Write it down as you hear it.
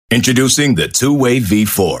Introducing the two-way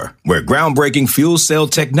V4, where groundbreaking fuel cell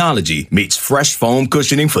technology meets fresh foam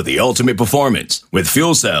cushioning for the ultimate performance. With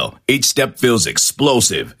fuel cell, each step feels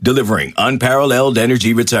explosive, delivering unparalleled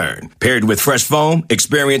energy return. Paired with fresh foam,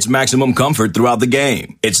 experience maximum comfort throughout the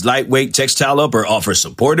game. Its lightweight textile upper offers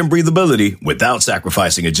support and breathability without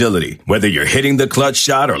sacrificing agility. Whether you're hitting the clutch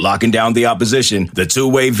shot or locking down the opposition, the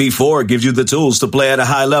two-way V4 gives you the tools to play at a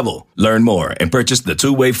high level. Learn more and purchase the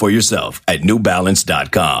two-way for yourself at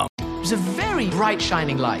newbalance.com. It was a very bright,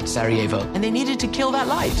 shining light, Sarajevo, and they needed to kill that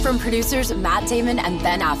light. From producers Matt Damon and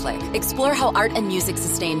Ben Affleck, explore how art and music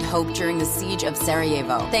sustained hope during the siege of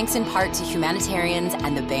Sarajevo, thanks in part to humanitarians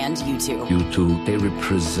and the band U2. U2, they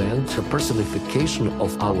represent a personification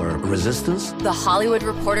of our resistance. The Hollywood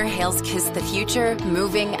Reporter hails Kiss the Future,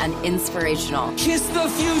 moving and inspirational. Kiss the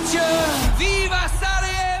future! Viva Sarajevo!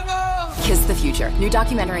 Kiss the Future, new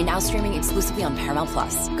documentary now streaming exclusively on Paramount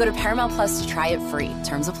Plus. Go to Paramount Plus to try it free.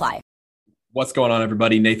 Terms apply. What's going on,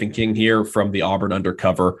 everybody? Nathan King here from the Auburn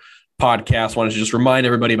Undercover podcast. Wanted to just remind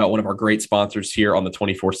everybody about one of our great sponsors here on the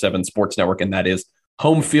 24/7 Sports Network, and that is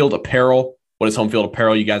Home Field Apparel. What is Home Field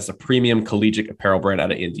Apparel? You guys, a premium collegiate apparel brand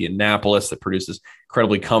out of Indianapolis that produces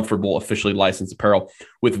incredibly comfortable, officially licensed apparel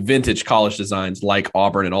with vintage college designs like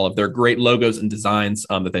Auburn and all of their great logos and designs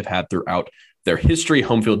that they've had throughout their history.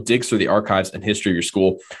 Home Field digs through the archives and history of your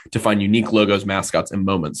school to find unique logos, mascots, and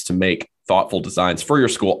moments to make thoughtful designs for your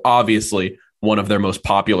school. Obviously, one of their most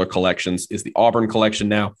popular collections is the Auburn collection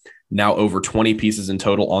now over 20 pieces in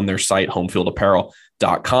total on their site,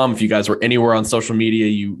 homefieldapparel.com. If you guys were anywhere on social media,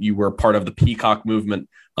 you were part of the Peacock movement.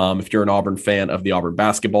 If you're an Auburn fan of the Auburn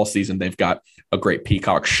basketball season, they've got a great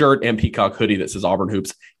Peacock shirt and Peacock hoodie that says Auburn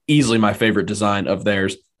Hoops. Easily my favorite design of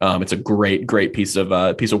theirs. It's a great piece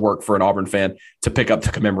of work for an Auburn fan to pick up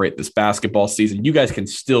to commemorate this basketball season. You guys can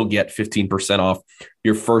still get 15% off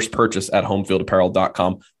your first purchase at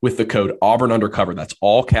homefieldapparel.com with the code Auburn Undercover. That's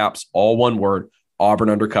all caps, all one word, Auburn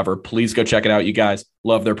Undercover. Please go check it out. You guys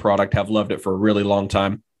love their product, have loved it for a really long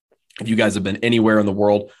time. If you guys have been anywhere in the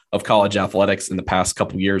world of college athletics in the past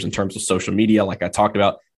couple of years in terms of social media, like I talked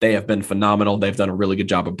about, they have been phenomenal. They've done a really good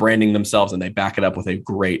job of branding themselves, and they back it up with a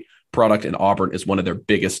great product, and Auburn is one of their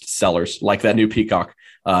biggest sellers, like that new Peacock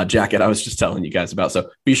jacket I was just telling you guys about. So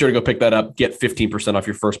be sure to go pick that up. Get 15% off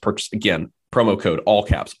your first purchase. Again, promo code, all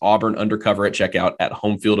caps, Auburn Undercover at checkout at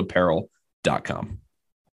homefieldapparel.com.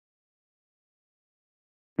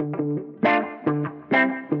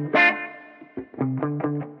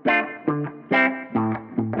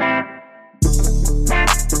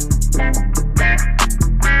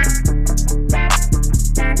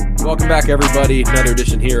 Welcome back, everybody. Another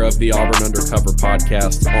edition here of the Auburn Undercover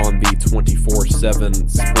podcast on the 24/7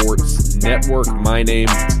 Sports Network. My name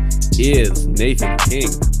is Nathan King.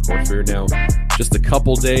 Of course, we're now just a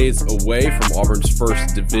couple days away from Auburn's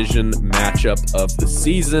first division matchup of the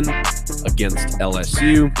season against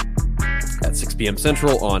LSU at 6 p.m.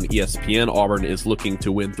 Central on ESPN. Auburn is looking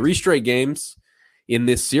to win 3 straight games in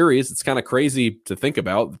this series. It's kind of crazy to think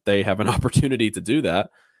about that they have an opportunity to do that.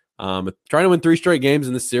 Trying to win 3 straight games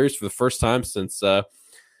in this series for the first time since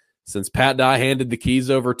Pat Dye handed the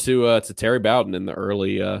keys over to Terry Bowden in the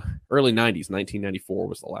early 90s. 1994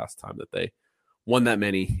 was the last time that they won that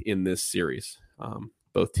many in this series.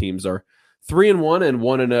 Both teams are 3-1 and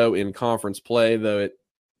 1-0 in conference play, though it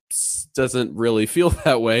doesn't really feel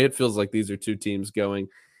that way. It feels like these are 2 teams going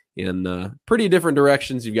in pretty different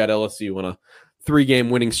directions. You've got LSU on a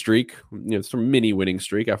 3-game winning streak, some mini winning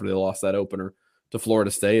streak after they lost that opener to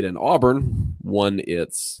Florida State, and Auburn won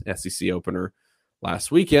its SEC opener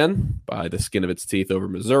last weekend by the skin of its teeth over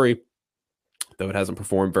Missouri, though it hasn't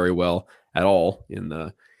performed very well at all in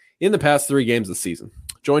the past 3 games of the season.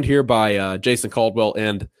 Joined here by Jason Caldwell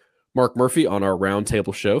and Mark Murphy on our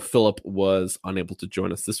Roundtable show. Philip was unable to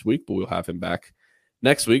join us this week, but we'll have him back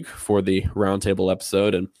next week for the Roundtable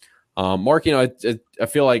episode. And Mark, I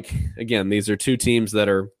feel like, again, these are 2 teams that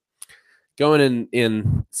are going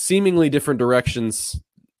in seemingly different directions,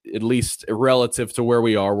 at least relative to where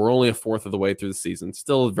we are. We're only a fourth of the way through the season.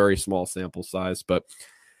 Still a very small sample size, but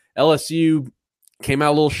LSU came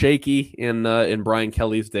out a little shaky in Brian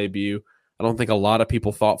Kelly's debut. I don't think a lot of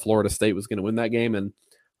people thought Florida State was going to win that game, and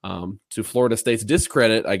to Florida State's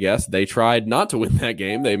discredit, I guess, they tried not to win that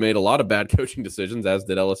game. They made a lot of bad coaching decisions, as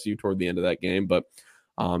did LSU toward the end of that game, but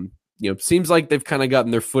seems like they've kind of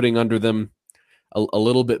gotten their footing under them a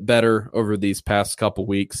little bit better over these past couple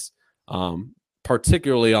weeks,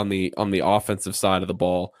 particularly on the offensive side of the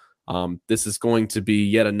ball. This is going to be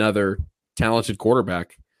yet another talented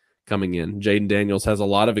quarterback coming in. Jaden Daniels has a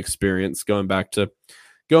lot of experience going back to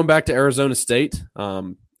Arizona State,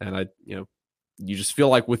 and you just feel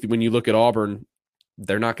like when you look at Auburn,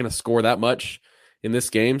 they're not going to score that much in this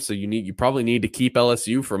game. So you probably need to keep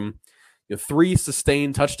LSU from 3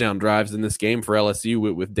 sustained touchdown drives in this game for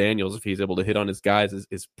LSU with Daniels. If he's able to hit on his guys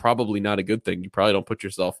is probably not a good thing. You probably don't put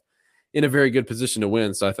yourself in a very good position to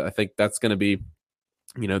win. So I think that's going to be,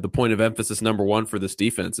 the point of emphasis number one for this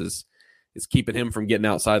defense is keeping him from getting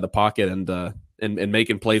outside the pocket and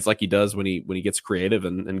making plays like he does when he gets creative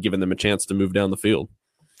and giving them a chance to move down the field.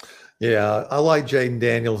 Yeah, I like Jaden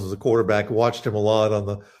Daniels as a quarterback. Watched him a lot on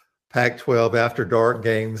the Pac-12 after dark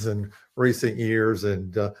games in recent years,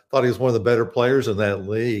 and thought he was one of the better players in that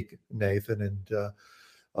league, Nathan. And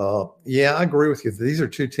yeah, I agree with you. These are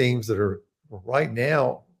two teams that are right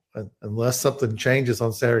now, unless something changes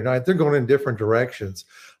on Saturday night, they're going in different directions.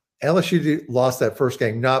 LSU lost that first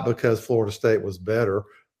game not because Florida State was better,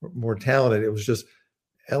 more talented. It was just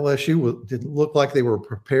LSU didn't look like they were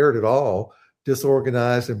prepared at all,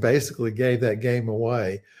 disorganized, and basically gave that game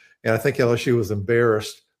away. And I think LSU was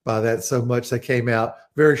embarrassed by that so much. They came out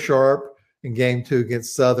very sharp in game 2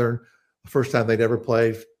 against Southern, the first time they'd ever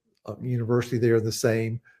played a university there in the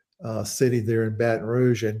same city there in Baton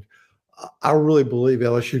Rouge. And I really believe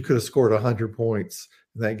LSU could have scored 100 points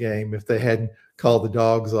in that game if they hadn't called the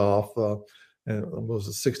dogs off. And it was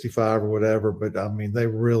a 65 or whatever. But, I mean, they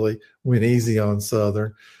really went easy on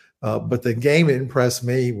Southern. But the game that impressed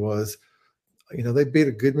me was, they beat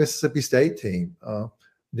a good Mississippi State team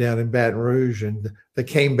down in Baton Rouge, and they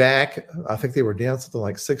came back. I think they were down something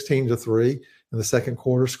like 16-3 in the second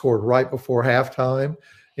quarter, scored right before halftime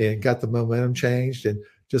and got the momentum changed, and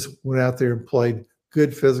just went out there and played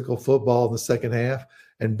good physical football in the second half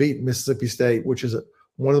and beat Mississippi State, which is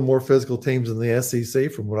one of the more physical teams in the SEC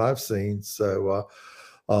from what I've seen. So,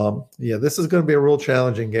 yeah, this is going to be a real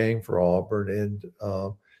challenging game for Auburn. And,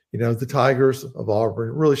 the Tigers of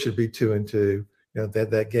Auburn really should be 2-2.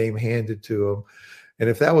 That game handed to them. And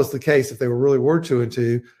if that was the case, if they were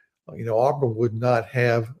 2-2, Auburn would not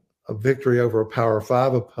have a victory over a Power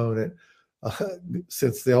 5 opponent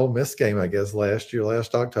since the Ole Miss game, I guess,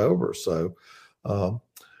 last October. So,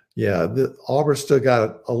 Auburn still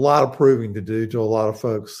got a lot of proving to do to a lot of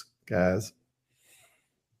folks, guys.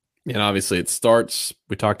 And obviously it starts,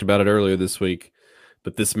 we talked about it earlier this week,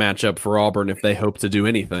 but this matchup for Auburn, if they hope to do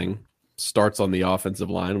anything, starts on the offensive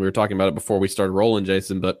line. We were talking about it before we started rolling,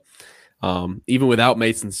 Jason, but even without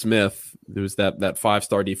Mason Smith, there was that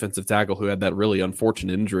 5-star defensive tackle who had that really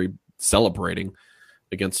unfortunate injury celebrating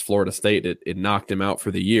against Florida State. It knocked him out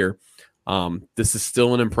for the year. This is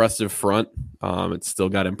still an impressive front. It's still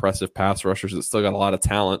got impressive pass rushers. It's still got a lot of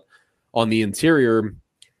talent on the interior,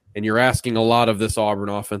 and you're asking a lot of this Auburn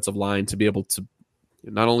offensive line to be able to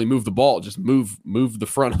not only move the ball, just move the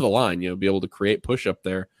front of the line, be able to create push up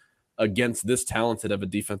there against this talented of a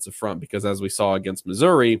defensive front, because as we saw against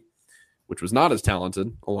Missouri, which was not as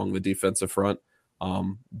talented along the defensive front,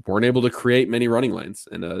 weren't able to create many running lanes.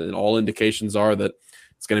 And all indications are that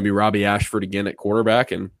it's going to be Robbie Ashford again at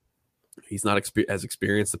quarterback, and he's not as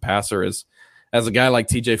experienced a passer as a guy like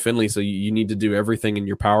TJ Finley. So you need to do everything in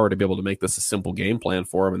your power to be able to make this a simple game plan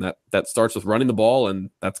for him. And that starts with running the ball,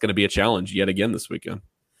 and that's going to be a challenge yet again this weekend.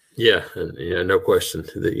 Yeah, and no question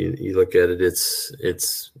that you look at it,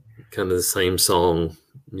 it's kind of the same song,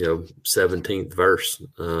 17th verse.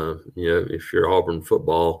 If you're Auburn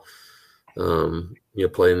football,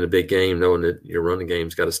 playing in a big game, knowing that your running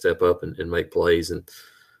game's got to step up and make plays. And,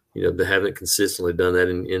 they haven't consistently done that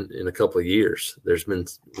in a couple of years.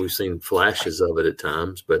 We've seen flashes of it at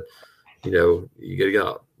times, but, you really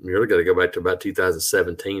got to go back to about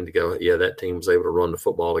 2017 to go, yeah, that team was able to run the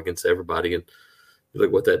football against everybody. And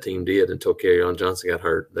look what that team did until Kerryon Johnson got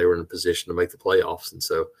hurt. They were in a position to make the playoffs. And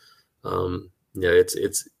so, in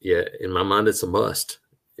my mind, it's a must.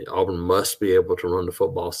 Auburn must be able to run the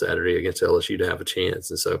football Saturday against LSU to have a chance.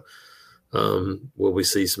 And so, will we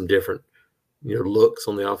see some different, looks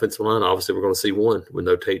on the offensive line? Obviously, we're going to see one with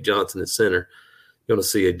no Tate Johnson at center. You're going to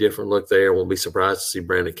see a different look there. Won't be surprised to see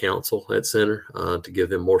Brandon Council at center to give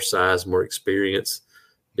them more size, more experience.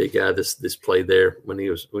 Big guy. This played there when he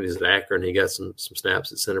was at Akron. He got some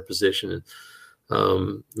snaps at center position,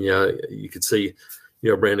 and you could see.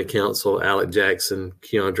 Brandon Council, Alec Jackson,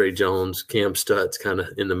 Keandre Jones, Cam Stutz kind of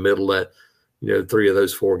in the middle of that, 3 of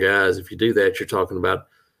those 4 guys. If you do that, you're talking about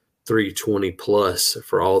 320 plus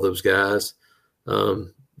for all those guys.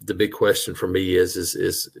 The big question for me is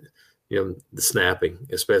the snapping,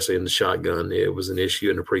 especially in the shotgun. It was an issue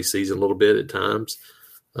in the preseason a little bit at times.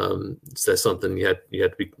 So that's something you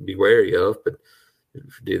have to be wary of. But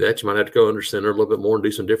if you do that, you might have to go under center a little bit more and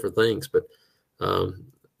do some different things. But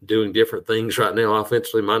doing different things right now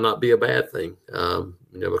offensively might not be a bad thing,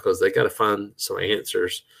 because they got to find some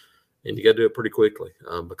answers, and you got to do it pretty quickly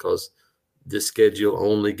because this schedule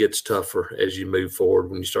only gets tougher as you move forward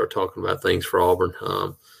when you start talking about things for Auburn.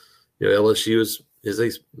 LSU is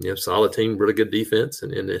a solid team, really good defense,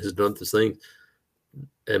 and it has done this thing.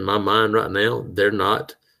 In my mind right now, they're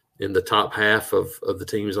not in the top half of the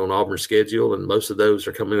teams on Auburn's schedule, and most of those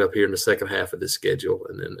are coming up here in the second half of this schedule.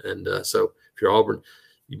 So if you're Auburn,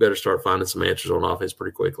 you better start finding some answers on offense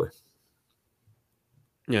pretty quickly.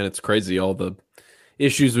 Yeah, and it's crazy, all the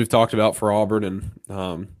issues we've talked about for Auburn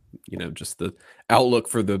and, just the outlook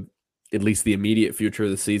for at least the immediate future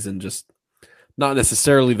of the season, just not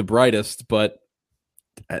necessarily the brightest, but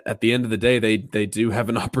at the end of the day, they do have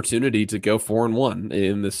an opportunity to go 4-1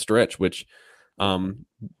 in this stretch, which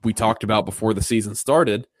we talked about before the season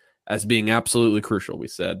started as being absolutely crucial. We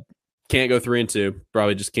said, can't go 3-2,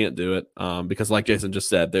 probably just can't do it because like Jason just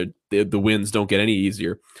said, the wins don't get any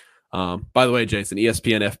easier. By the way, Jason,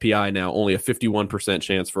 ESPN FPI now only a 51%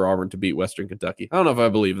 chance for Auburn to beat Western Kentucky. I don't know if I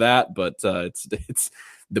believe that, but it's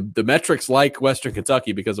the metrics like Western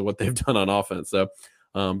Kentucky because of what they've done on offense. So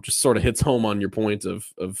just sort of hits home on your point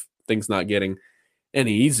of things not getting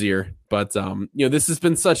any easier. But this has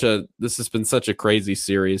been such a crazy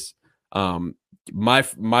series. My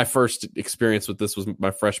first experience with this was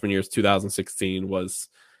my freshman year's 2016 was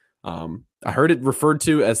I heard it referred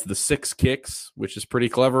to as the 6 kicks, which is pretty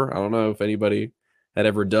clever. I don't know if anybody had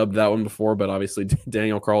ever dubbed that one before, but obviously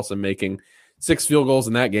Daniel Carlson making 6 field goals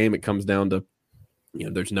in that game. It comes down to,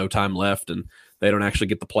 there's no time left and they don't actually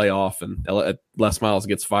get the playoff and Les Miles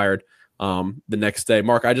gets fired the next day.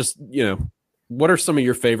 Mark, I just, what are some of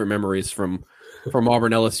your favorite memories from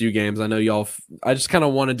Auburn LSU games? I know I just kind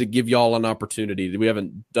of wanted to give y'all an opportunity. We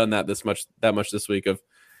haven't done that much this week of,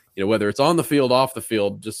 whether it's on the field, off the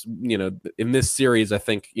field, just, in this series, I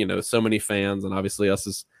think, so many fans and obviously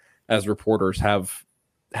us as reporters have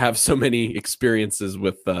so many experiences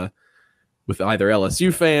with either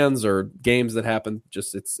LSU fans or games that happen.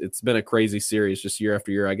 Just it's been a crazy series just year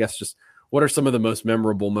after year. I guess just what are some of the most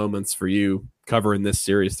memorable moments for you covering this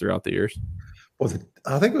series throughout the years? Well,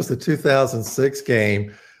 I think it was the 2006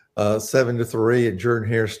 game, 7-3 at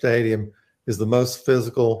Jordan-Hare Stadium is the most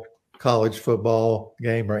physical college football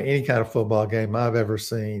game or any kind of football game I've ever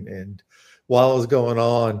seen. And while it was going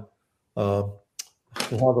on, while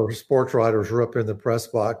the sports writers were up in the press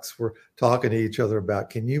box, were talking to each other about,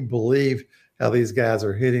 can you believe how these guys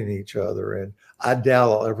are hitting each other? And I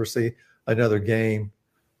doubt I'll ever see another game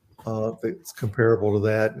that's comparable to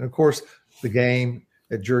that. And of course, the game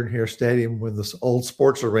at Jordan-Hare Stadium when this old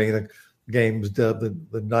sports arena game was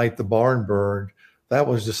dubbed the night the barn burned, that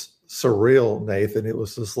was just surreal, Nathan. It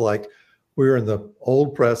was just like we were in the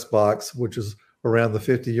old press box, which is around the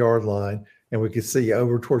 50-yard line, and we could see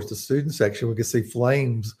over towards the student section. We could see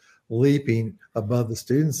flames leaping above the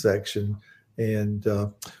student section. And,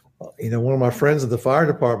 one of my friends in the fire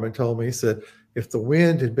department told me, he said, if the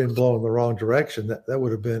wind had been blowing the wrong direction, that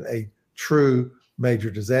would have been a true major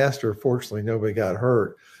disaster. Fortunately, nobody got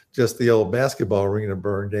hurt. Just the old basketball arena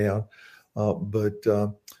burned down.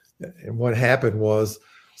 And what happened was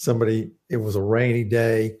it was a rainy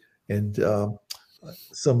day, and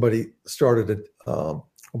somebody started a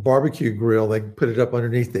barbecue grill. They put it up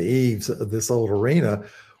underneath the eaves of this old arena,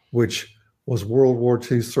 which was World War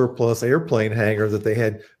II surplus airplane hangar that they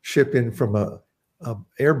had shipped in from a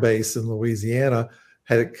air base in Louisiana,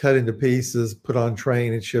 had it cut into pieces, put on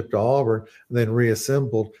train and shipped to Auburn, and then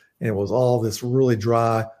reassembled. And it was all this really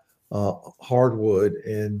dry hardwood.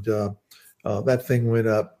 And that thing went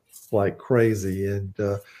up like crazy. And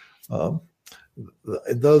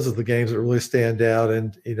those are the games that really stand out.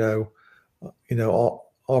 And,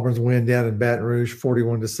 Auburn's win down in Baton Rouge,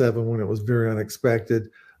 41-7, when it was very unexpected.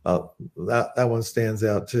 That one stands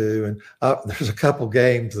out too. And there's a couple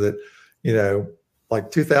games that, like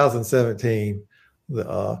 2017,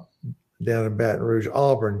 down in Baton Rouge,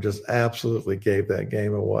 Auburn just absolutely gave that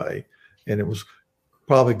game away. And it was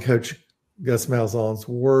probably Coach Gus Malzahn's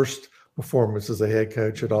worst performance as a head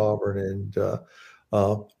coach at Auburn. And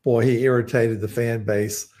boy, he irritated the fan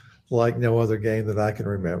base like no other game that I can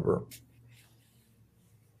remember.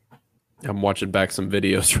 I'm watching back some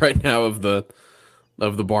videos right now of the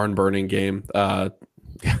barn burning game.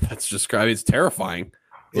 That's just, it's terrifying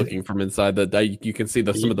looking from inside. That you can see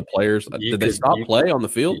some of the players. Did they stop play on the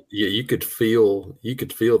field? Yeah, you could feel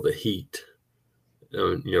the heat,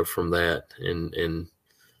 from that, and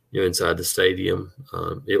inside the stadium.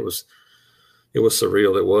 It was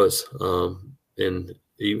surreal. It was, and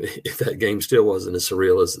even if that game still wasn't as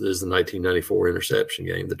surreal as the 1994 interception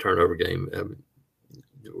game, the turnover game.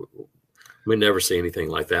 We never see anything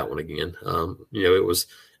like that one again. It was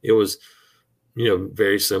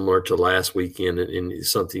very similar to last weekend and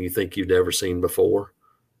something you think you've never seen before.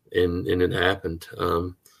 and it happened.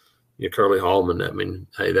 Curly Hallman, I mean,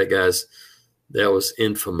 hey, that was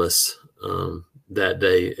infamous that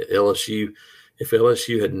day. LSU, if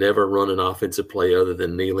LSU had never run an offensive play other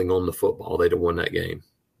than kneeling on the football, they'd have won that game.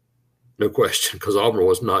 No question, because Auburn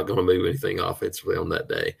was not going to move anything offensively on that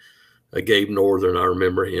day. Gabe Northern, I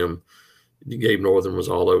remember him. Gabe Northern was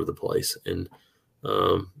all over the place, and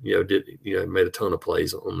made a ton of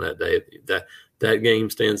plays on that day. That game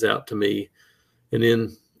stands out to me. And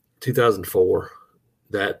in 2004,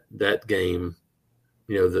 that game,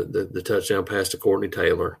 the touchdown pass to Courtney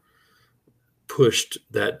Taylor pushed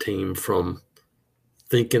that team from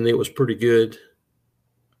thinking it was pretty good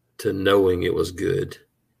to knowing it was good.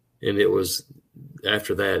 And it was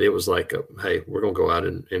after that, it was like, hey, we're going to go out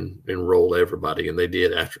and roll everybody. And they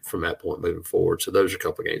did from that point moving forward. So those are a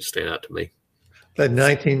couple of games that stand out to me. That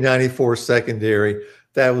 1994 secondary,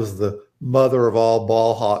 that was the mother of all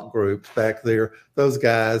ball hawk groups back there. Those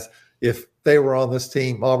guys, if they were on this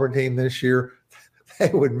team, Auburn team this year, they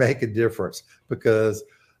would make a difference because,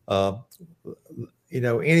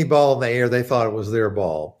 any ball in the air, they thought it was their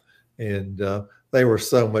ball. And they were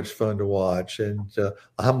so much fun to watch. And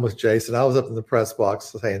I'm with Jason. I was up in the press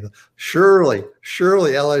box saying, surely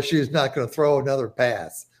LSU is not going to throw another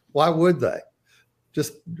pass. Why would they?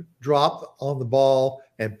 Just drop on the ball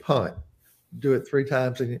and punt. Do it 3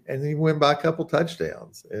 times and then you win by a couple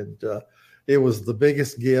touchdowns. And it was the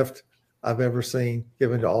biggest gift I've ever seen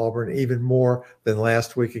given to Auburn, even more than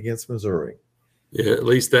last week against Missouri. Yeah, at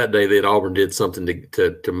least that day that Auburn did something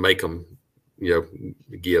to make them,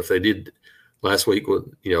 gift. They did last week.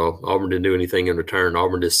 Auburn didn't do anything in return.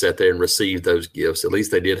 Auburn just sat there and received those gifts. At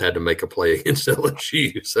least they did have to make a play against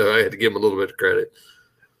LSU, so I had to give them a little bit of credit.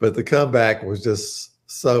 But the comeback was just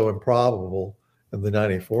so improbable in the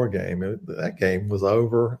 94 game. That game was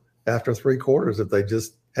over after 3 quarters if they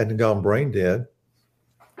just hadn't gone brain dead.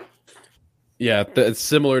 Yeah, it's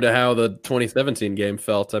similar to how the 2017 game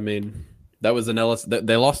felt. I mean, that was an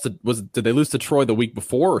they lost to did they lose to Troy the week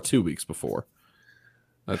before or 2 weeks before?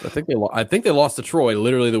 I think they lost to Troy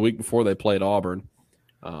literally the week before they played Auburn.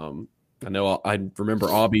 I remember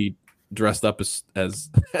Aubie dressed up as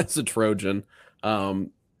a Trojan.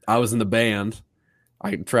 I was in the band.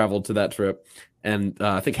 I traveled to that trip, and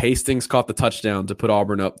I think Hastings caught the touchdown to put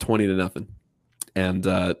Auburn up 20-0.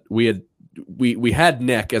 And we had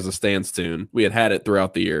Neck as a stands tune. We had it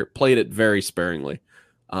throughout the year, played it very sparingly.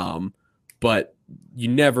 But you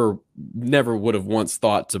never would have once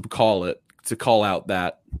thought to call out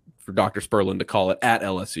that for Dr. Spurlin to call it at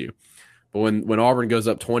LSU. But when Auburn goes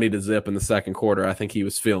up 20-0 in the second quarter, I think he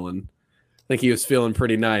was feeling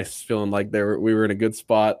pretty nice, feeling like we were in a good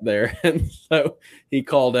spot there. And so he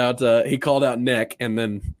called out Neck, and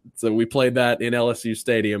then so we played that in LSU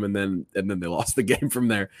Stadium, and then they lost the game from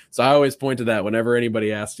there. So I always point to that whenever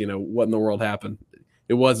anybody asks, what in the world happened.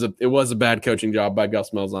 It was a bad coaching job by Gus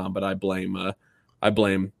Malzahn, but I blame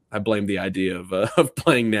the idea of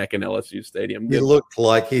playing Neck in LSU Stadium. It looked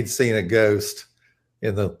like he'd seen a ghost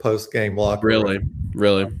in the post-game locker room.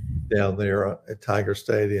 Really down there at Tiger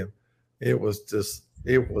Stadium. It was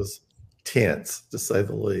tense, to say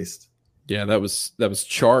the least. Yeah, that was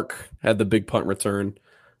Chark had the big punt return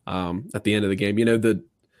at the end of the game. The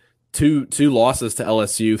two losses to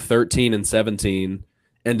LSU, 13 and 17,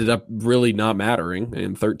 ended up really not mattering.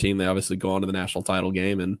 In 13, they obviously go on to the national title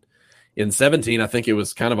game, and in 17, I think it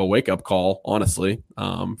was kind of a wake-up call, honestly,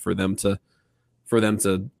 for them to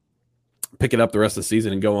pick it up the rest of the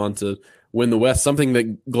season and go on to win the West. Something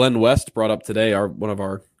that Glenn West brought up today, one of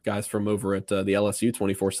our guys from over at the LSU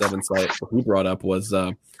 24/7 site, he brought up was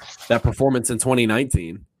that performance in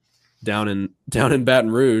 2019 down in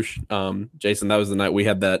Baton Rouge. Jason, that was the night we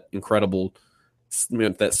had that incredible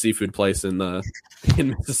that seafood place in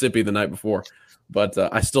Mississippi the night before. But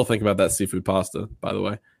I still think about that seafood pasta, by the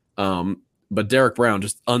way. But Derek Brown,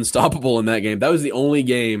 just unstoppable in that game. That was the only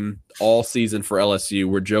game all season for LSU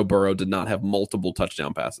where Joe Burrow did not have multiple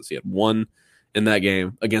touchdown passes. He had one in that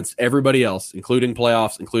game against everybody else, including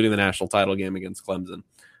playoffs, including the national title game against Clemson,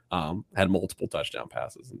 had multiple touchdown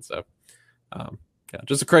passes. And so,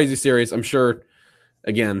 just a crazy series. I'm sure,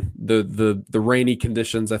 again, the rainy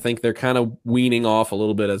conditions, I think they're kind of weaning off a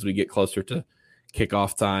little bit as we get closer to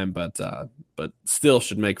kickoff time, but still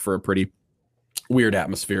should make for a pretty weird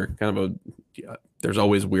atmosphere. There's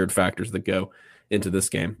always weird factors that go into this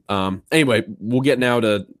game. Anyway, we'll get now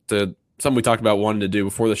to something we talked about wanting to do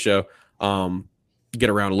before the show. Get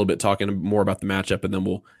around a little bit talking more about the matchup, and then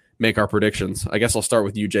we'll make our predictions. I guess I'll start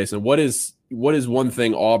with you, Jason. What is one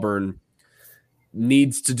thing Auburn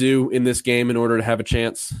needs to do in this game in order to have a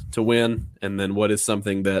chance to win? And then what is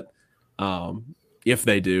something that if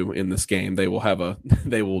they do in this game, they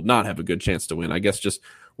will not have a good chance to win. I guess just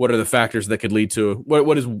what are the factors that could lead to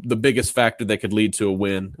what is the biggest factor that could lead to a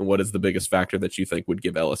win, and what is the biggest factor that you think would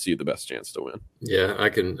give LSU the best chance to win? Yeah, I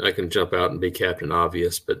can jump out and be Captain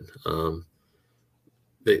Obvious, but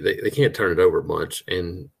they can't turn it over much,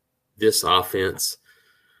 and this offense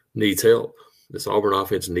needs help. This Auburn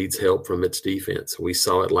offense needs help from its defense. We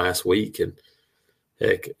saw it last week, and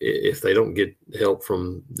heck, if they don't get help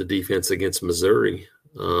from the defense against Missouri,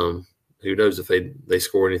 who knows if they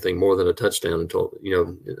score anything more than a touchdown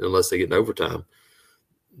unless they get in overtime.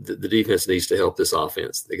 The defense needs to help this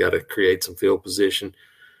offense. They got to create some field position,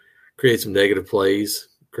 create some negative plays,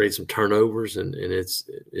 create some turnovers, and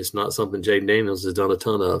it's not something Jaden Daniels has done a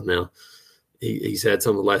ton of. Now, he's had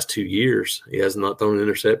some of the last 2 years. He has not thrown an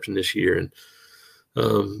interception this year,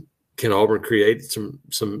 and can Auburn create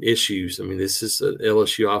some issues? I mean, this is an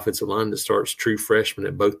LSU offensive line that starts true freshmen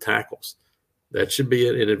at both tackles. That should be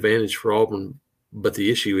an advantage for Auburn, but the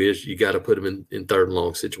issue is you got to put them in third and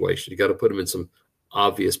long situations. You got to put them in some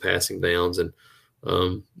obvious passing downs, and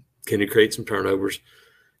can you create some turnovers,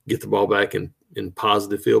 get the ball back in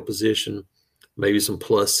positive field position, maybe some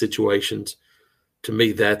plus situations. To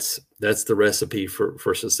me, that's the recipe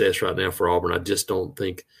for success right now for Auburn. I just don't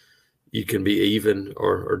think you can be even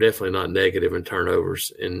or definitely not negative in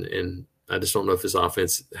turnovers. And I just don't know if this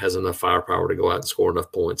offense has enough firepower to go out and score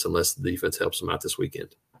enough points unless the defense helps them out this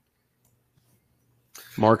weekend.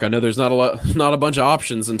 Mark, I know there's not a bunch of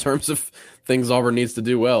options in terms of things Auburn needs to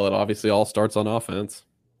do well. It obviously all starts on offense.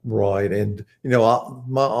 Right. And,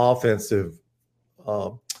 my offensive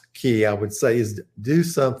key, I would say, is do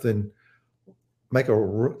something, make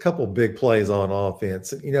a couple big plays on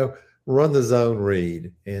offense, run the zone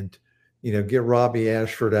read and, get Robbie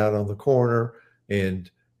Ashford out on the corner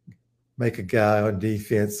and make a guy on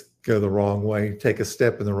defense go the wrong way, take a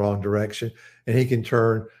step in the wrong direction, and he can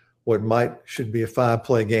turn what should be a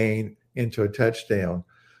 5-play gain into a touchdown.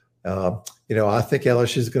 I think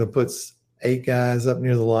LSU is going to put 8 guys up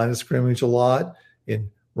near the line of scrimmage a lot in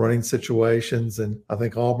running situations, and I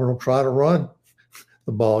think Auburn will try to run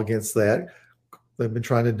the ball against that. They've been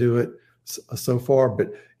trying to do it so far,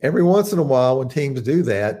 but every once in a while when teams do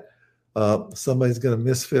that, somebody's going to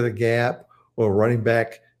misfit a gap, or a running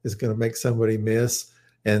back is going to make somebody miss,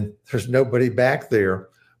 and there's nobody back there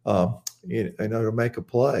to make a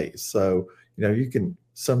play. So, you can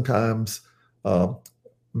sometimes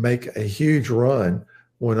make a huge run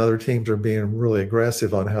when other teams are being really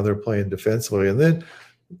aggressive on how they're playing defensively. And then,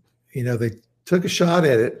 they took a shot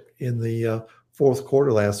at it in the fourth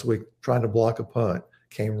quarter last week, trying to block a punt,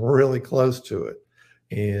 came really close to it.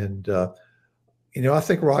 And, I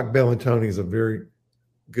think Rock Bellantoni is a very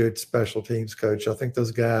good special teams coach. I think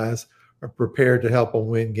those guys are prepared to help them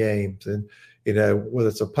win games. And, whether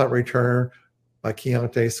it's a punt return by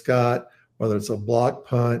Keontae Scott, whether it's a block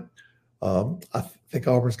punt, I think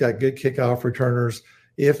Auburn's got good kickoff returners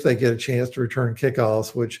if they get a chance to return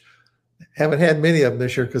kickoffs, which haven't had many of them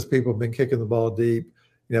this year because people have been kicking the ball deep.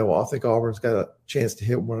 I think Auburn's got a chance to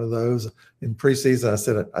hit one of those. In preseason, I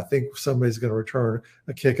said, I think somebody's going to return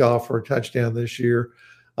a kickoff for a touchdown this year.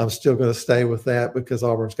 I'm still going to stay with that because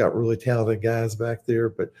Auburn's got really talented guys back there.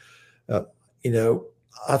 But,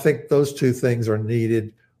 I think those two things are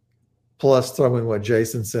needed, plus throw in what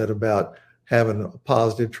Jason said about having a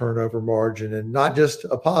positive turnover margin, and not just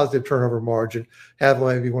a positive turnover margin, have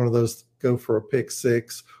maybe one of those go for a pick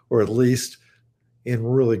six, or at least in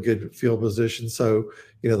really good field position. So,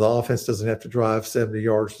 the offense doesn't have to drive 70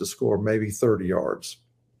 yards to score, maybe 30 yards.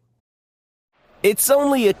 It's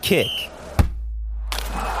only a kick,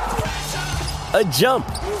 a jump,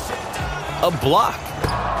 a block.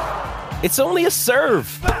 It's only a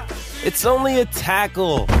serve. It's only a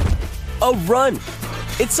tackle, a run.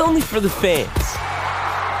 It's only for the fans.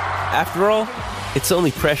 After all, it's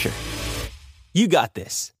only pressure. You got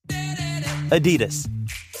this. Adidas.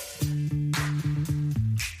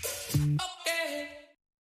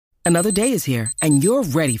 Another day is here, and you're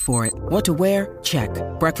ready for it. What to wear? Check.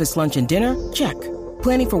 Breakfast, lunch, and dinner? Check.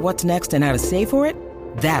 Planning for what's next and how to save for it?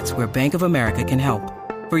 That's where Bank of America can help.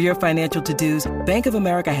 For your financial to-dos, Bank of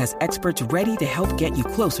America has experts ready to help get you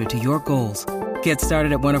closer to your goals. Get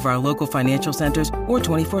started at one of our local financial centers or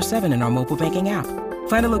 24/7 in our mobile banking app.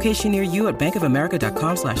 Find a location near you at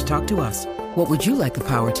bankofamerica.com/talktous. What would you like the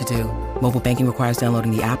power to do? Mobile banking requires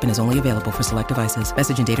downloading the app and is only available for select devices.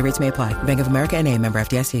 Message and data rates may apply. Bank of America NA, member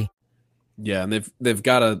FDIC. Yeah, and they've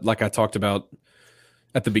got to, like I talked about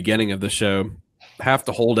at the beginning of the show, have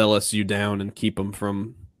to hold LSU down and keep them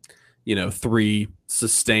from, 3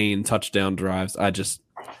 sustained touchdown drives.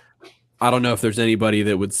 I don't know if there's anybody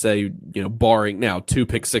that would say, barring now 2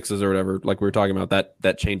 pick sixes or whatever, like we were talking about,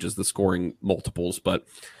 that changes the scoring multiples. But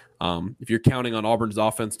if you're counting on Auburn's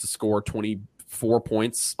offense to score 24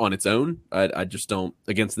 points on its own, I just don't,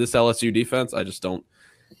 against this LSU defense, I just don't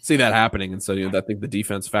see that happening. And so, I think the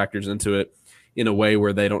defense factors into it in a way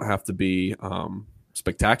where they don't have to be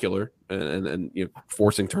spectacular, and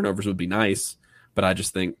forcing turnovers would be nice. But I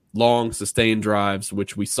just think long, sustained drives,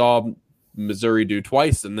 which we saw Missouri do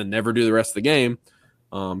twice and then never do the rest of the game.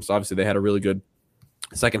 So obviously they had a really good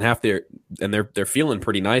second half there, and they're feeling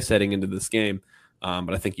pretty nice heading into this game.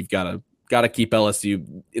 But I think you've got to keep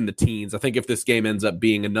LSU in the teens. I think if this game ends up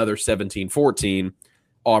being another 17-14,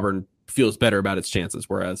 Auburn feels better about its chances.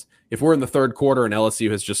 Whereas if we're in the third quarter and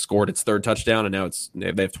LSU has just scored its third touchdown and now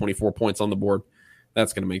they have 24 points on the board,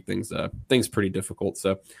 that's going to make things pretty difficult.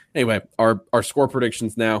 So anyway, our score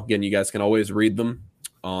predictions now, again, you guys can always read them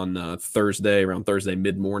on around Thursday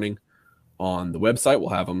mid-morning on the website. We'll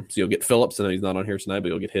have them. So you'll get Phillips. I know he's not on here tonight, but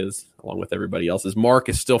you'll get his along with everybody else's. Mark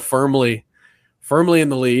is still firmly in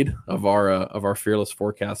the lead of our fearless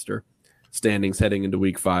forecaster standings heading into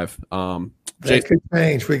week 5. That could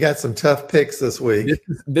change. We got some tough picks this week.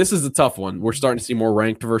 This is a tough one. We're starting to see more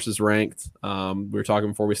ranked versus ranked. We were talking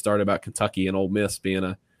before we started about Kentucky and Ole Miss being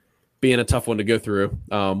a tough one to go through.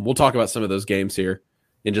 We'll talk about some of those games here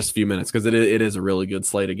in just a few minutes because it is a really good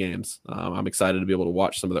slate of games. I'm excited to be able to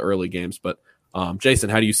watch some of the early games. But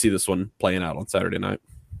Jason, how do you see this one playing out on Saturday night?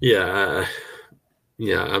 Yeah,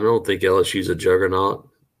 I don't think LSU's a juggernaut,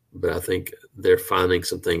 but I think they're finding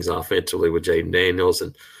some things offensively with Jaden Daniels,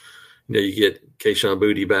 and you get Kayshon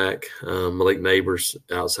Boutte back, Malik Neighbors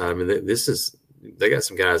outside. I mean, they got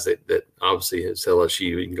some guys that obviously it's LSU.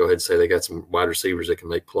 You can go ahead and say they got some wide receivers that can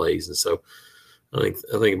make plays, and so I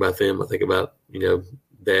think about them. I think about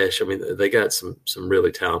Dash. I mean, they got some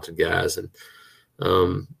really talented guys, and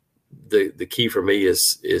the key for me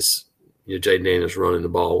is Jaden Daniels running the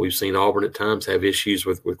ball. We've seen Auburn at times have issues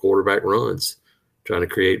with quarterback runs, trying to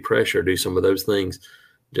create pressure, do some of those things.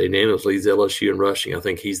 Jaden Daniels leads LSU in rushing. I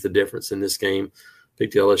think he's the difference in this game. I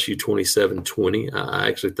think the LSU 27-20. I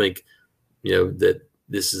actually think, that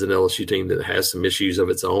this is an LSU team that has some issues of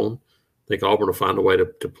its own. I think Auburn will find a way to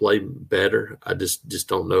play better. I just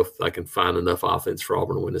don't know if I can find enough offense for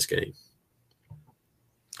Auburn to win this game.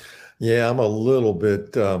 Yeah, I'm a little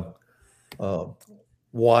bit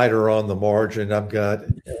wider on the margin. I've got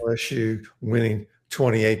LSU winning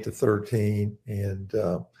 28-13, and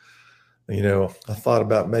I thought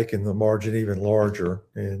about making the margin even larger,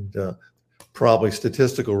 and probably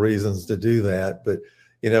statistical reasons to do that. But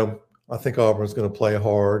I think Auburn's going to play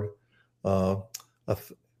hard.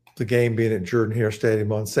 The game being at Jordan-Hare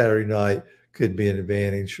Stadium on Saturday night could be an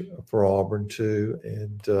advantage for Auburn too,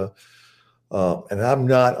 and I'm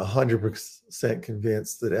not 100%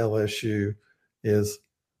 convinced that LSU is,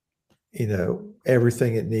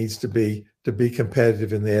 everything it needs to be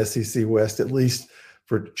competitive in the SEC West, at least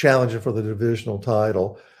for challenging for the divisional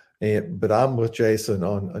title. But I'm with Jason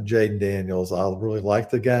on Jaden Daniels. I really like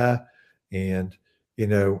the guy, and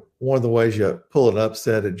one of the ways you pull an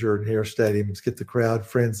upset at Jordan-Hare Stadium is get the crowd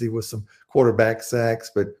frenzy with some quarterback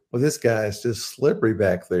sacks. But this guy is just slippery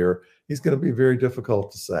back there. He's going to be very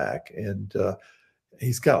difficult to sack, and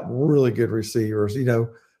he's got really good receivers.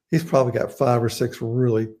 He's probably got 5 or 6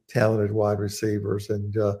 really talented wide receivers,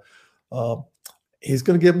 and he's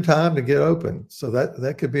going to give them time to get open. So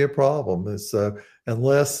that could be a problem.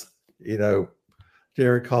 Unless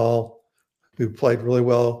Derek Hall, who played really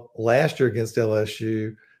well last year against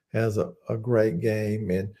LSU, has a great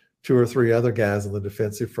game, and 2 or 3 other guys on the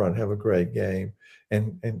defensive front have a great game.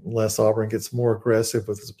 And unless Auburn gets more aggressive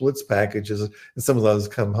with its blitz packages and some of those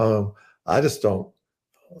come home, I just don't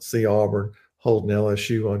see Auburn holding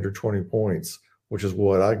LSU under 20 points, which is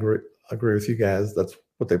what I agree with you guys. That's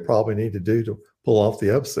what they probably need to do to pull off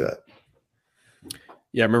the upset.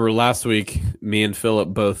 Yeah, I remember last week, me and Philip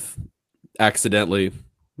both accidentally,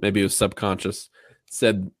 maybe it was subconscious,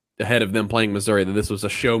 said ahead of them playing Missouri that this was a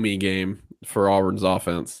show-me game for Auburn's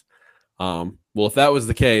offense. Well, if that was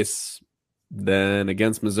the case, then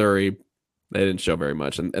against Missouri, they didn't show very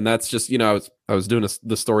much. And that's just, I was doing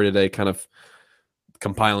the story today, kind of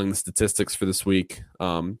compiling the statistics for this week,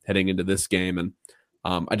 heading into this game. And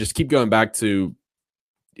I just keep going back to,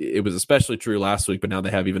 it was especially true last week, but now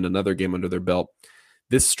they have even another game under their belt.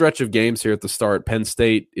 This stretch of games here at the start, Penn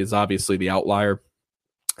State is obviously the outlier.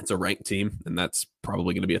 It's a ranked team, and that's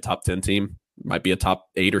probably going to be a top 10 team. Might be a top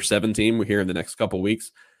 8 or 7 team here in the next couple of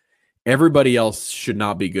weeks. Everybody else should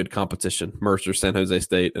not be good competition. Mercer, San Jose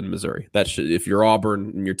State, and Missouri. That should, if you're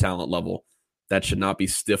Auburn and your talent level, that should not be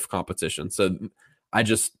stiff competition. So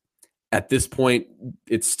at this point,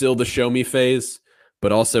 it's still the show me phase,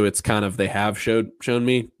 but also it's kind of they have shown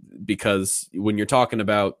me, because when you're talking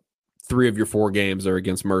about 3 of your 4 games are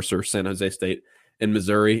against Mercer, San Jose State, and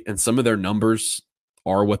Missouri, and some of their numbers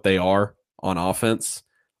are what they are on offense,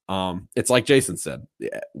 it's like Jason said,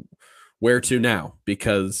 where to now?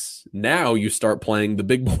 Because now you start playing the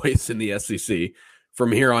big boys in the SEC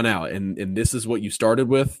from here on out, and this is what you started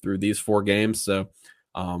with through these 4 games. So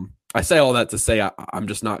I say all that to say I'm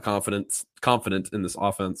just not confident in this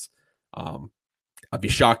offense. I'd be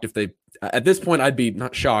shocked if they, at this point, I'd be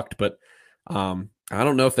not shocked, but I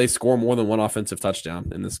don't know if they score more than 1 offensive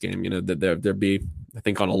touchdown in this game. You know, there'd be, I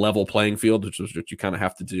think, on a level playing field, which is what you kind of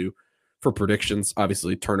have to do for predictions.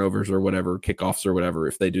 Obviously, turnovers or whatever, kickoffs or whatever,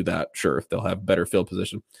 if they do that, sure, they'll have better field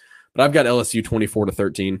position. But I've got LSU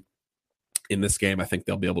 24-13 in this game. I think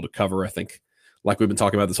they'll be able to cover. I think, like we've been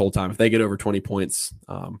talking about this whole time, if they get over 20 points,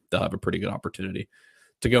 they'll have a pretty good opportunity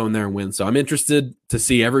to go in there and win. So I'm interested to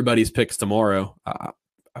see everybody's picks tomorrow. I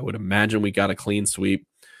would imagine we got a clean sweep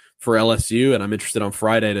for LSU, and I'm interested on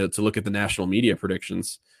Friday to look at the national media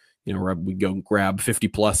predictions. You know, where we go and grab 50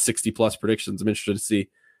 plus, 60 plus predictions. I'm interested to see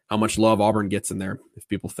how much love Auburn gets in there, if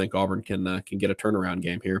people think Auburn can get a turnaround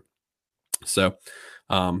game here. So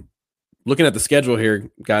looking at the schedule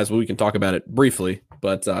here, guys, we can talk about it briefly,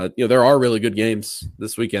 but you know, there are really good games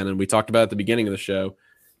this weekend, and we talked about at the beginning of the show,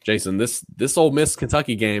 Jason, this Ole Miss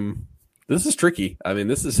Kentucky game, this is tricky. I mean,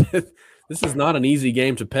 this is this is not an easy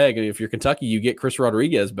game to peg. I mean, if you're Kentucky, you get Chris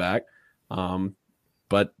Rodriguez back,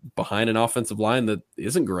 but behind an offensive line that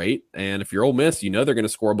isn't great. And if you're Ole Miss, you know they're going to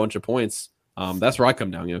score a bunch of points. That's where I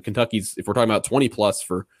come down. You know, Kentucky's, if we're talking about 20 plus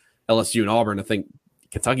for LSU and Auburn, I think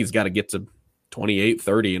Kentucky's got to get to 28,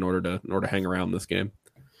 30 in order to hang around this game.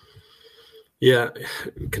 Yeah,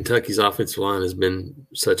 Kentucky's offensive line has been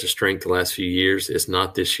such a strength the last few years. It's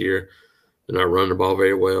not this year. They're not running the ball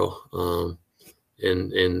very well.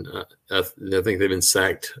 And I think they've been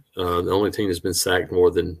sacked. The only team that's been sacked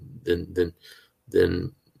more than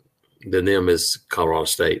them is Colorado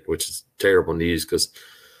State, which is terrible news because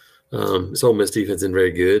this Ole Miss defense isn't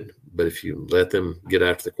very good. But if you let them get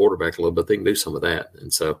after the quarterback a little bit, they can do some of that.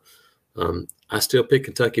 And so I still pick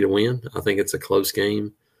Kentucky to win. I think it's a close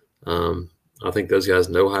game. I think those guys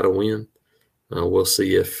know how to win. We'll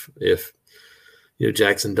see if you know,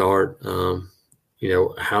 Jackson Dart, you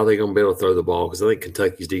know, how they going to be able to throw the ball, because I think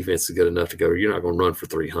Kentucky's defense is good enough to go, you're not going to run for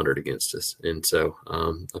 300 against us. And so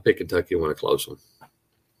I pick Kentucky to win a close one.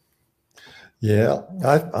 Yeah,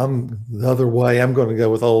 I'm the other way. I'm going to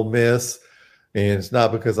go with Ole Miss, and it's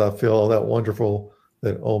not because I feel all that wonderful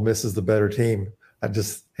that Ole Miss is the better team. I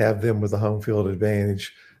just have them with a home field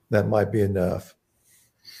advantage. That might be enough.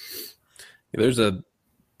 There's a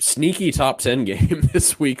sneaky top 10 game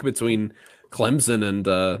this week between Clemson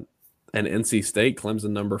and NC State.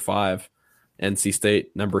 Clemson number 5, NC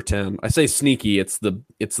State number 10. I say sneaky. It's the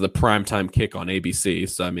primetime kick on ABC.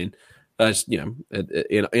 So I mean, you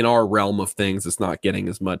know, in our realm of things, it's not getting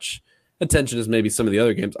as much attention as maybe some of the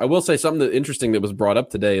other games. I will say something that interesting that was brought up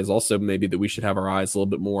today is also maybe that we should have our eyes a little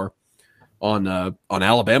bit more on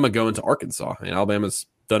Alabama going to Arkansas. And Alabama's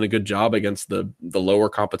done a good job against the lower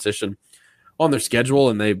competition on their schedule,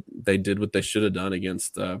 and they did what they should have done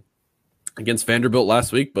against Vanderbilt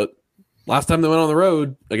last week. But last time they went on the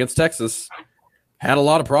road against Texas, had a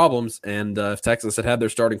lot of problems, and if Texas had their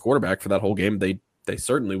starting quarterback for that whole game, they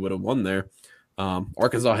certainly would have won there.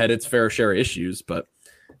 Arkansas had its fair share of issues, but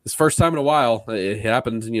this first time in a while, it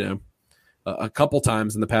happened, you know, a couple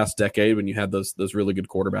times in the past decade when you had those really good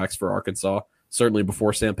quarterbacks for Arkansas, certainly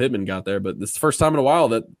before Sam Pittman got there. But this is the first time in a while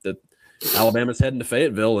that Alabama's heading to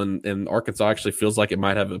Fayetteville, and Arkansas actually feels like it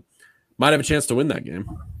might have a chance to win that game.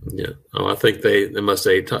 Yeah, I think they must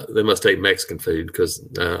eat Mexican food, because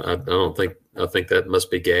I think that must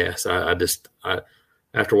be gas. I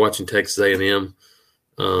after watching Texas A&M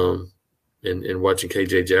and watching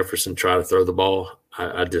KJ Jefferson try to throw the ball,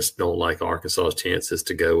 I just don't like Arkansas's chances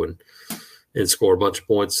to go and score a bunch of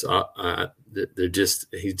points.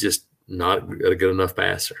 He's just not a good enough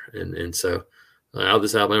passer, and so out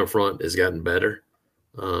this Alabama front has gotten better.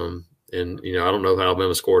 And, you know, I don't know if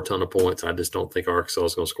Alabama scored a ton of points. I just don't think Arkansas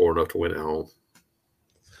is going to score enough to win at home.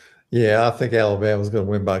 Yeah, I think Alabama's going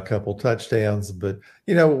to win by a couple touchdowns. But,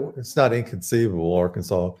 you know, it's not inconceivable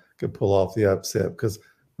Arkansas could pull off the upset, because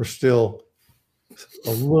we're still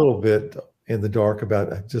a little bit in the dark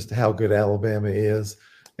about just how good Alabama is.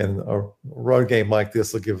 And a road game like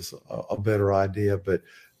this will give us a better idea. But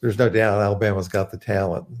there's no doubt Alabama's got the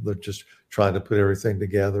talent. They're just trying to put everything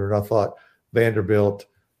together. And I thought Vanderbilt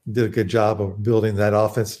did a good job of building that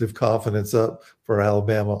offensive confidence up for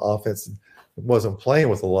Alabama offense. It wasn't playing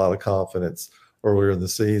with a lot of confidence earlier in the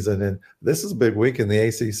season. And this is a big week in the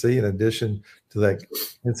ACC. In addition to that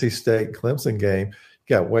NC State Clemson game,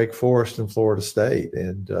 you got Wake Forest and Florida State.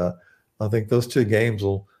 And I think those two games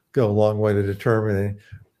will go a long way to determining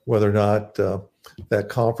whether or not that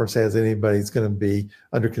conference has anybody that's going to be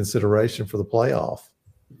under consideration for the playoff.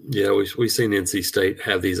 Yeah, we've seen NC State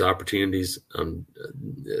have these opportunities.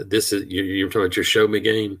 This is you're talking about your show me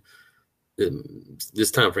game. This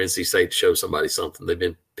time for NC State to show somebody something. They've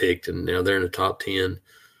been picked, and now they're in the top 10.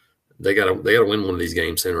 They got to win one of these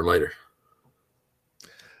games sooner or later.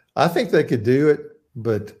 I think they could do it,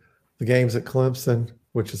 but the games at Clemson,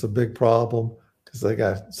 which is a big problem because they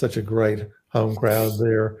got such a great home crowd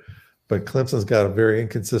there. But Clemson's got a very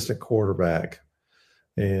inconsistent quarterback,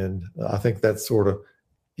 and I think that sort of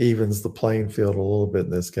evens the playing field a little bit in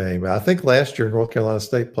this game. I think last year North Carolina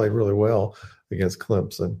State played really well against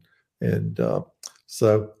Clemson. And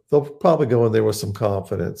so they'll probably go in there with some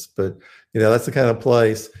confidence. But, that's the kind of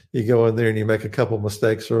place you go in there and you make a couple of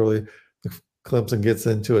mistakes early. Clemson gets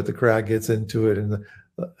into it, the crowd gets into it,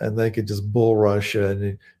 and they could just bull rush you,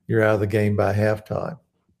 and you're out of the game by halftime.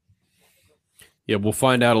 Yeah, we'll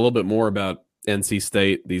find out a little bit more about NC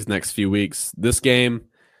State these next few weeks. This game,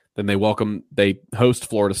 then they host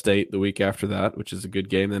Florida State the week after that, which is a good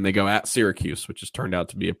game. Then they go at Syracuse, which has turned out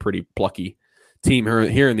to be a pretty plucky team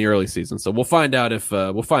here in the early season. So we'll find out if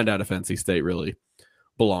NC State really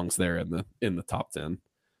belongs there in the top 10,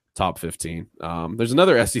 top 15. There's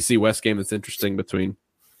another SEC West game that's interesting between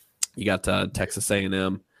you got Texas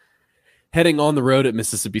A&M heading on the road at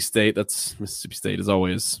Mississippi State. Mississippi State is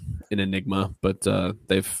always an enigma, but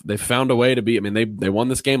they've found a way to beat. I mean, they won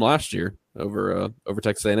this game last year over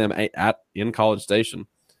Texas A&M in College Station.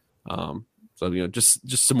 So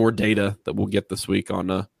just some more data that we'll get this week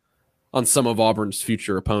on some of Auburn's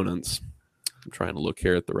future opponents. I'm trying to look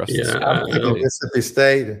here at the rest of the schedule. Mississippi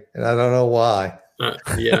State, and I don't know why. I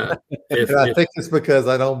think it's because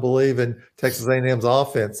I don't believe in Texas A&M's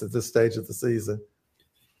offense at this stage of the season.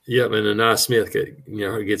 Yeah, and Anai Smith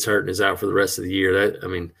gets hurt and is out for the rest of the year.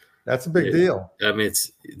 That's a big deal. I mean,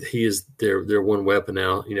 he is their one weapon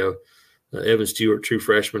now. Evan Stewart, true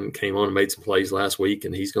freshman, came on and made some plays last week,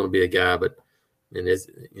 and he's going to be a guy. But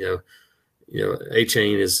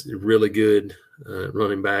A-Chain is really good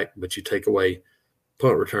running back, but you take away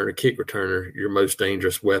punt returner, kick returner, your most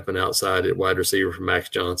dangerous weapon outside at wide receiver from Max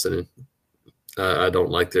Johnson. And I don't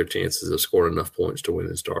like their chances of scoring enough points to win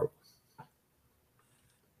and start.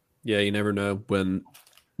 Yeah, you never know when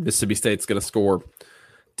Mississippi State's going to score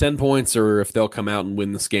 10 points or if they'll come out and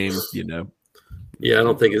win this game. Yeah, I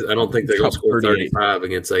don't think they're going to score 35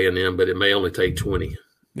 against A&M, but it may only take 20.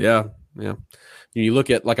 Yeah. You look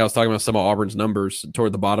at, like I was talking about, some of Auburn's numbers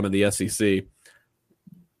toward the bottom of the SEC.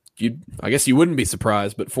 I guess you wouldn't be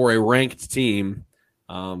surprised, but for a ranked team,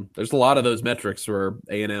 there's a lot of those metrics where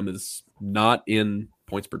A&M is not in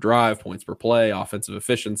points per drive, points per play, offensive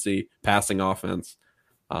efficiency, passing offense.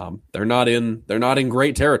 They're not in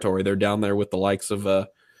great territory. They're down there with the likes of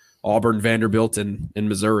Auburn, Vanderbilt, and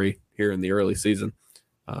Missouri here in the early season.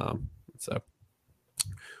 So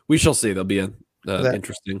we shall see. There'll be an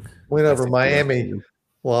interesting win over Miami.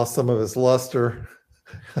 Lost some of its luster.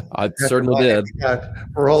 I certainly did. Got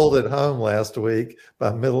rolled at home last week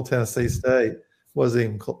by Middle Tennessee State. Was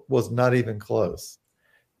not even close.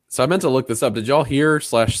 So I meant to look this up. Did y'all hear /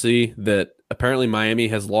 see that apparently Miami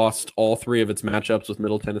has lost all 3 of its matchups with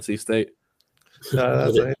Middle Tennessee State? No,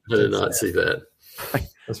 I did not see that.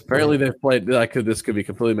 Apparently they've played. This could be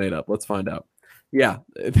completely made up. Let's find out. Yeah,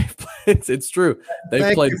 it's true.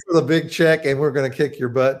 Thank you for the big check, and we're going to kick your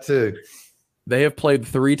butt too. They have played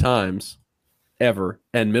 3 times ever,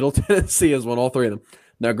 and Middle Tennessee has won all 3 of them.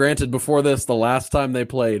 Now, granted, before this, the last time they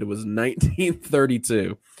played was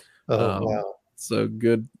 1932. Oh, wow. So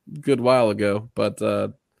good while ago. But,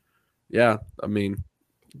 yeah, I mean,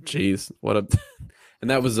 geez, what a – and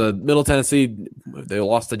that was Middle Tennessee. They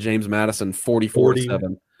lost to James Madison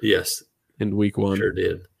 44-7. Yes. In week 1. Sure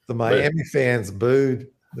did. The Miami fans booed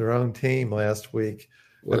their own team last week.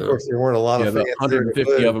 Well, of course, there weren't a lot of fans.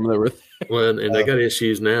 150 of them that were. Well, and they got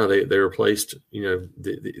issues now. They replaced,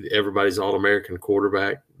 everybody's All-American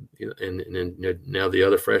quarterback, and now the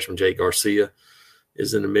other freshman, Jake Garcia,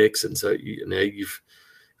 is in the mix, and so now you've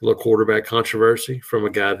a little quarterback controversy from a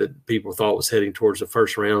guy that people thought was heading towards the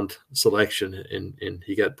first round selection, and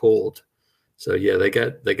he got pulled. So yeah, they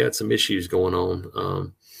got some issues going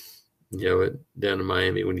on. Down in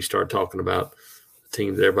Miami, when you start talking about a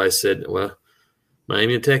team that everybody said, well,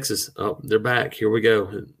 Miami and Texas, oh, they're back. Here we go.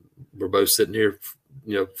 And we're both sitting here,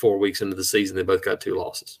 4 weeks into the season. They both got 2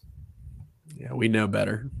 losses. Yeah, we know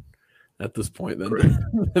better at this point than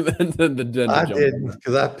I didn't,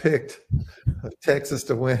 because I picked Texas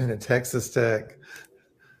to win at Texas Tech.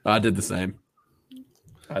 I did the same.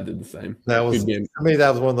 That was, to me, that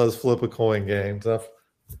was one of those flip a coin games.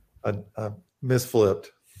 I misflipped.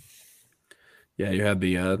 Yeah, you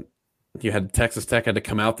had Texas Tech had to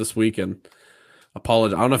come out this week and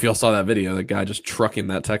apologize. I don't know if y'all saw that video. The guy just trucking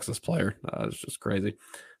that Texas player. It's just crazy.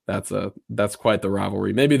 That's quite the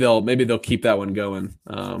rivalry. Maybe they'll keep that one going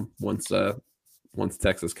once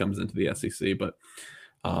Texas comes into the SEC. But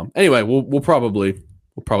anyway, we'll probably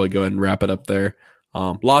go ahead and wrap it up there.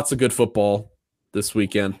 Lots of good football this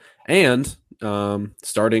weekend, and we're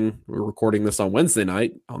recording this on Wednesday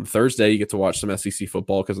night. On Thursday, you get to watch some SEC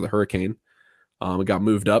football because of the hurricane. It got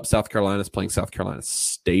moved up. South Carolina's playing South Carolina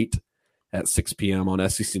State at 6 p.m. on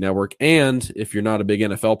SEC Network. And if you're not a big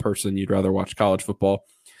NFL person, you'd rather watch college football,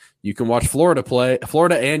 you can watch Florida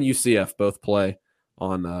and UCF both play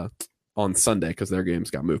on Sunday because their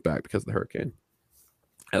games got moved back because of the hurricane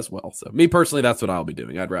as well. So me personally, that's what I'll be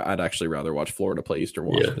doing. I'd actually rather watch Florida play Eastern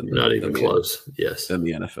Washington. Yeah, not even close. Yes, than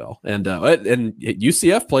the NFL. And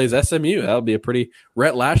UCF plays SMU. That'll be a pretty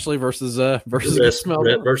Rhett Lashley versus Gus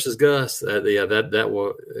versus Gus. That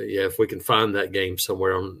will. Yeah, if we can find that game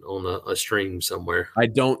somewhere on a stream somewhere. I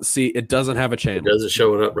don't see. It doesn't have a channel. It doesn't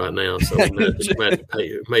show it up right now. So we have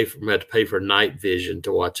to pay for night vision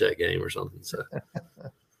to watch that game or something. So.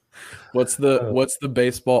 What's the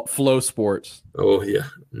baseball Flow Sports? Oh yeah,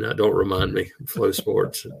 no, don't remind me. Flow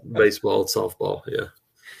Sports, baseball, softball. Yeah,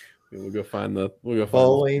 we'll go find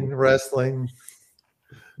bowling, wrestling.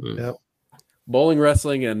 Yep, bowling,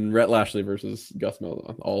 wrestling, and Rhett Lashley versus Gus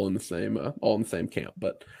Malzahn, all in the same camp.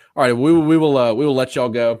 But all right, we will let y'all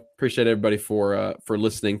go. Appreciate everybody for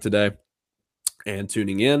listening today and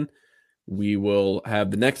tuning in. We will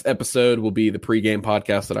have the next episode will be the pregame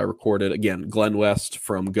podcast that I recorded. Again, Glenn West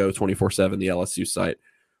from Go 24/7, the LSU site.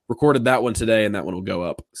 Recorded that one today, and that one will go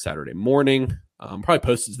up Saturday morning. Probably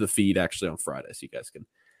posted to the feed actually on Friday, so you guys can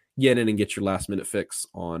get in and get your last-minute fix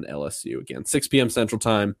on LSU. Again, 6 p.m. Central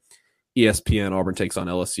Time, ESPN. Auburn takes on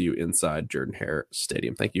LSU inside Jordan-Hare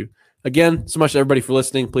Stadium. Thank you again so much, everybody, for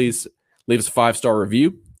listening. Please leave us a 5-star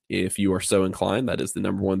review if you are so inclined. That is the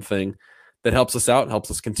number one thing that helps us out, helps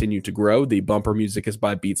us continue to grow. The bumper music is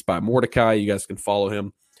by Beats by Mordecai. You guys can follow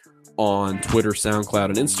him on Twitter, SoundCloud,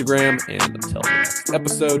 and Instagram. And until the next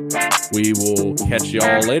episode, we will catch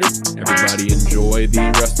y'all later. Everybody enjoy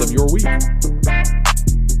the rest of your week.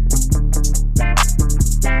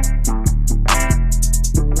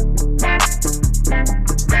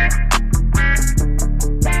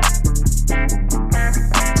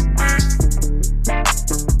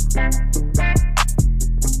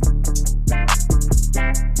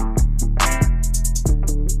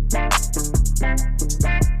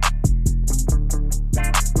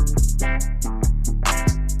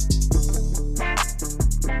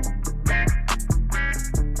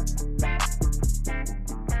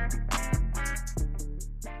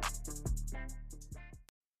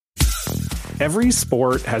 Every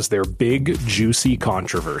sport has their big, juicy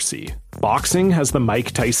controversy. Boxing has the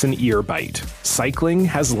Mike Tyson ear bite. Cycling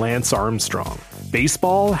has Lance Armstrong.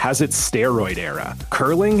 Baseball has its steroid era.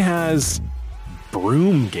 Curling has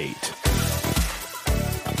Broomgate.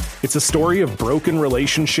 It's a story of broken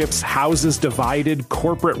relationships, houses divided,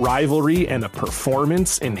 corporate rivalry, and a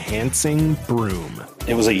performance-enhancing broom.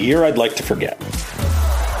 It was a year I'd like to forget.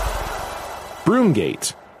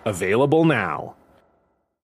 Broomgate. Available now.